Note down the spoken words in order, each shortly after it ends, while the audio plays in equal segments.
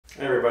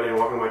Hey everybody, and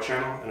welcome to my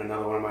channel and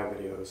another one of my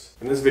videos.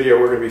 In this video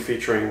we're going to be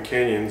featuring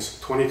Canyon's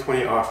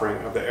 2020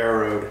 offering of the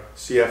Aeroad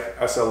CF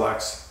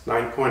SLX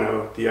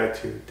 9.0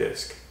 DI2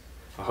 disc.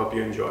 I hope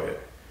you enjoy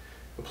it.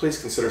 And please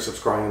consider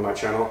subscribing to my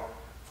channel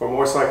for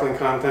more cycling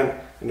content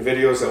and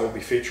videos that will be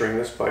featuring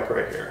this bike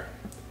right here.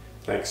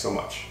 Thanks so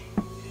much.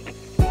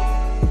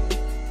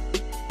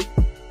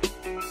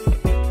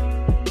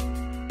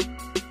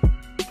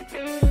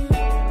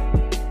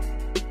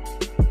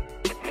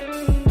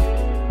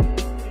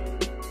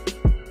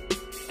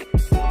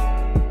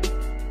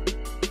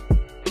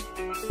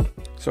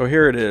 So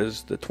here it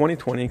is, the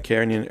 2020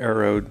 Canyon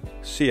Aeroad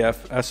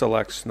CF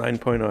SLX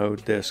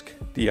 9.0 disc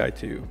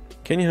DI2.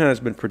 Canyon has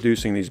been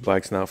producing these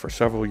bikes now for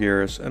several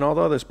years, and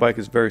although this bike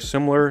is very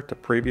similar to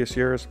previous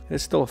years,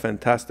 it's still a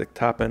fantastic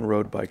top-end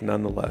road bike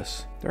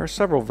nonetheless. There are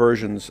several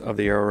versions of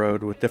the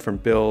Aeroad with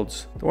different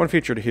builds. The one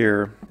featured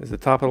here is the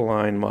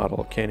top-of-the-line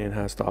model Canyon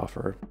has to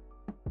offer.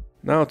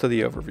 Now to the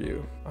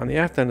overview. On the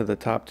aft end of the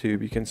top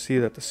tube, you can see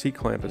that the seat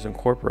clamp is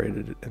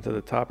incorporated into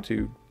the top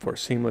tube for a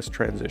seamless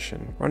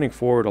transition. Running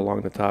forward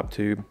along the top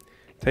tube,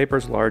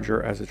 tapers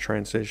larger as it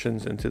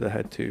transitions into the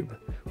head tube,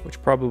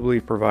 which probably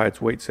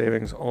provides weight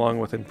savings along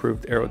with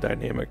improved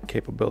aerodynamic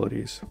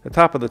capabilities. The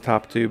top of the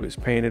top tube is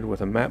painted with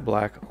a matte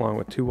black along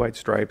with two white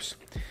stripes,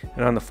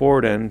 and on the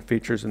forward end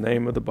features the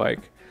name of the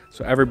bike,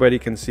 so everybody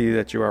can see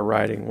that you are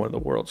riding one of the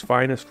world's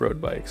finest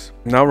road bikes.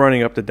 Now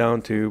running up the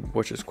down tube,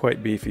 which is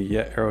quite beefy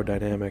yet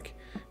aerodynamic,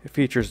 it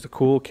features the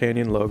cool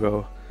Canyon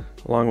logo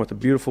along with the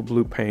beautiful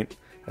blue paint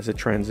as it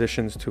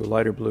transitions to a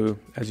lighter blue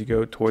as you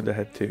go toward the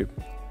head tube.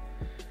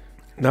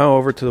 Now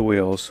over to the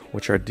wheels,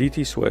 which are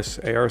DT Swiss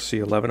ARC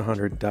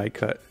 1100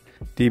 die-cut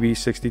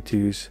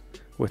DB62s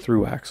with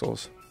through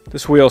axles.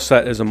 This wheel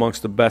set is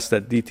amongst the best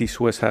that DT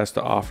Swiss has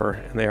to offer,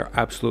 and they are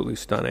absolutely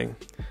stunning.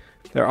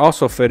 They're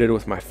also fitted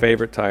with my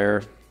favorite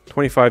tire,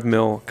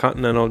 25mm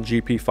Continental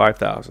GP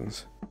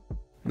 5000s.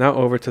 Now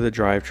over to the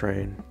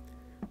drivetrain.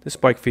 This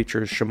bike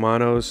features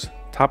Shimano's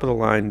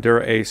top-of-the-line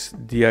Dura-Ace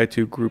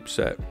DI2 group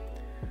set.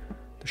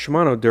 The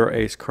Shimano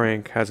Dura-Ace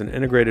crank has an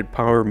integrated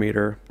power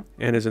meter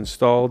and is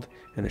installed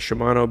in a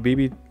Shimano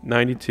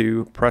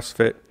BB92 press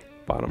fit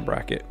bottom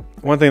bracket.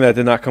 One thing that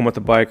did not come with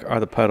the bike are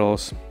the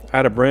pedals. I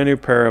had a brand new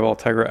pair of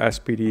Ultegra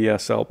SPD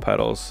SL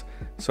pedals,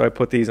 so I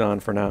put these on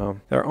for now.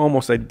 They're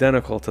almost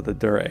identical to the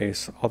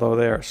Dura-Ace, although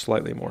they are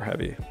slightly more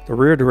heavy. The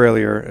rear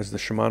derailleur is the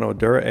Shimano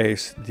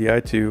Dura-Ace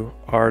DI2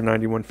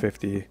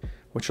 R9150,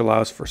 which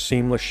allows for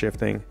seamless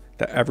shifting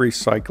that every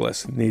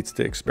cyclist needs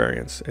to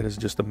experience. It is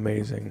just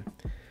amazing.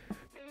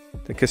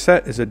 The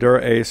cassette is a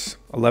Dura-Ace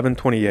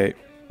 1128.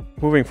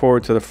 Moving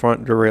forward to the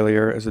front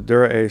derailleur is a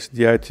Dura-Ace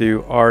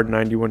DI2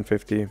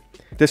 R9150.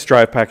 This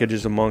drive package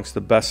is amongst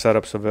the best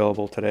setups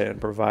available today and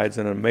provides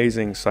an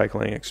amazing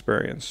cycling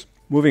experience.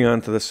 Moving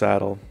on to the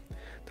saddle.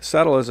 The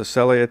saddle is a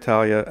Selle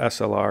Italia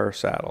SLR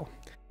saddle.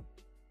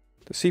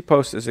 The seat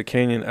post is a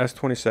Canyon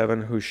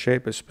S27 whose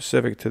shape is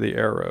specific to the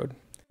Aeroad.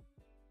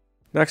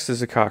 Next is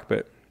the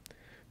cockpit.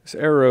 This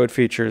Aeroad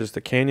features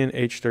the Canyon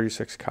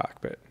H36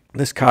 cockpit.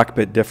 This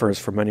cockpit differs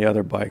from many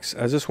other bikes,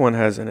 as this one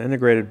has an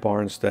integrated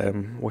barn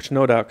stem, which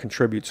no doubt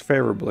contributes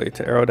favorably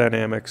to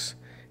aerodynamics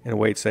and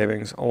weight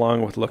savings,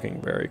 along with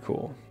looking very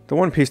cool. The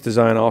one-piece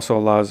design also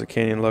allows the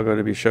Canyon logo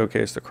to be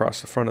showcased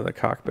across the front of the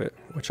cockpit,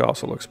 which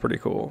also looks pretty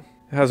cool.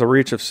 It has a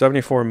reach of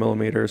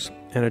 74mm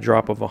and a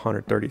drop of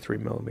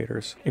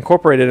 133mm.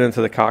 Incorporated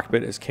into the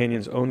cockpit is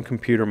Canyon's own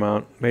computer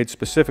mount, made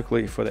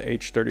specifically for the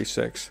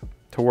H36,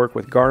 to work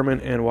with Garmin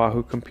and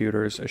Wahoo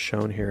computers as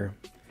shown here.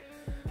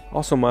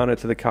 Also mounted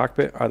to the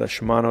cockpit are the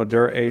Shimano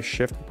Dura-Ace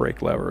shift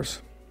brake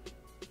levers.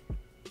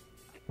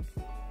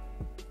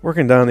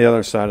 Working down the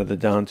other side of the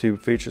down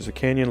tube features a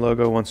Canyon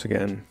logo once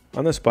again.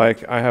 On this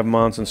bike, I have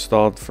mounts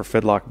installed for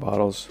Fidlock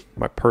bottles,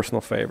 my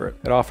personal favorite.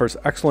 It offers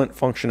excellent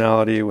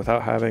functionality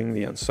without having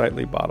the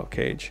unsightly bottle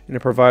cage, and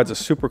it provides a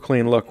super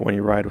clean look when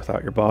you ride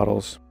without your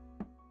bottles.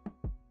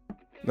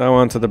 Now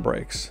on to the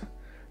brakes.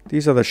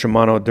 These are the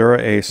Shimano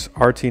Dura-Ace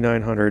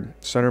RT900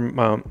 center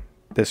mount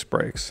disc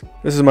brakes.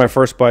 This is my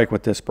first bike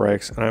with disc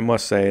brakes, and I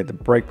must say the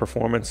brake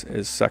performance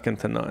is second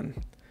to none.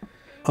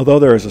 Although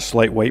there is a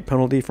slight weight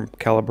penalty from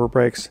caliper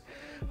brakes,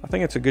 I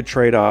think it's a good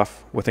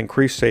trade-off with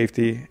increased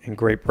safety and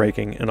great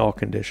braking in all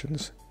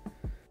conditions.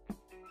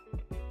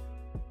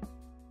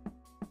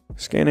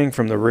 Scanning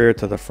from the rear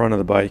to the front of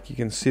the bike, you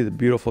can see the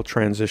beautiful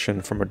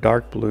transition from a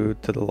dark blue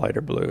to the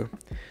lighter blue.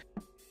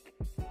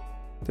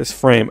 This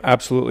frame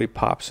absolutely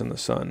pops in the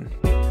sun.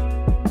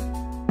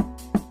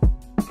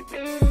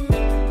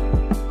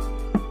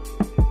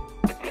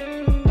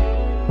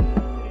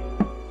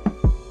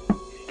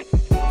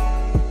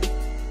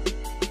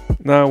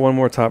 Now one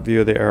more top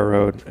view of the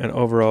Aeroad and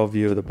overall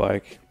view of the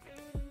bike.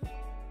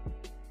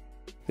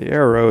 The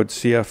Aeroad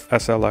CF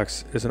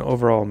SLX is an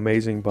overall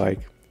amazing bike,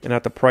 and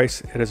at the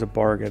price it is a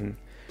bargain.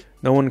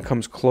 No one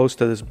comes close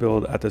to this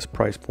build at this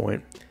price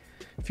point.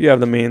 If you have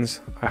the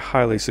means, I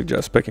highly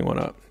suggest picking one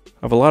up.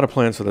 I have a lot of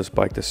plans for this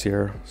bike this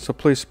year, so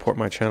please support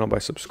my channel by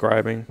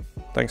subscribing.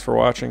 Thanks for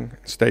watching,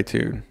 and stay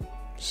tuned.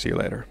 See you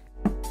later.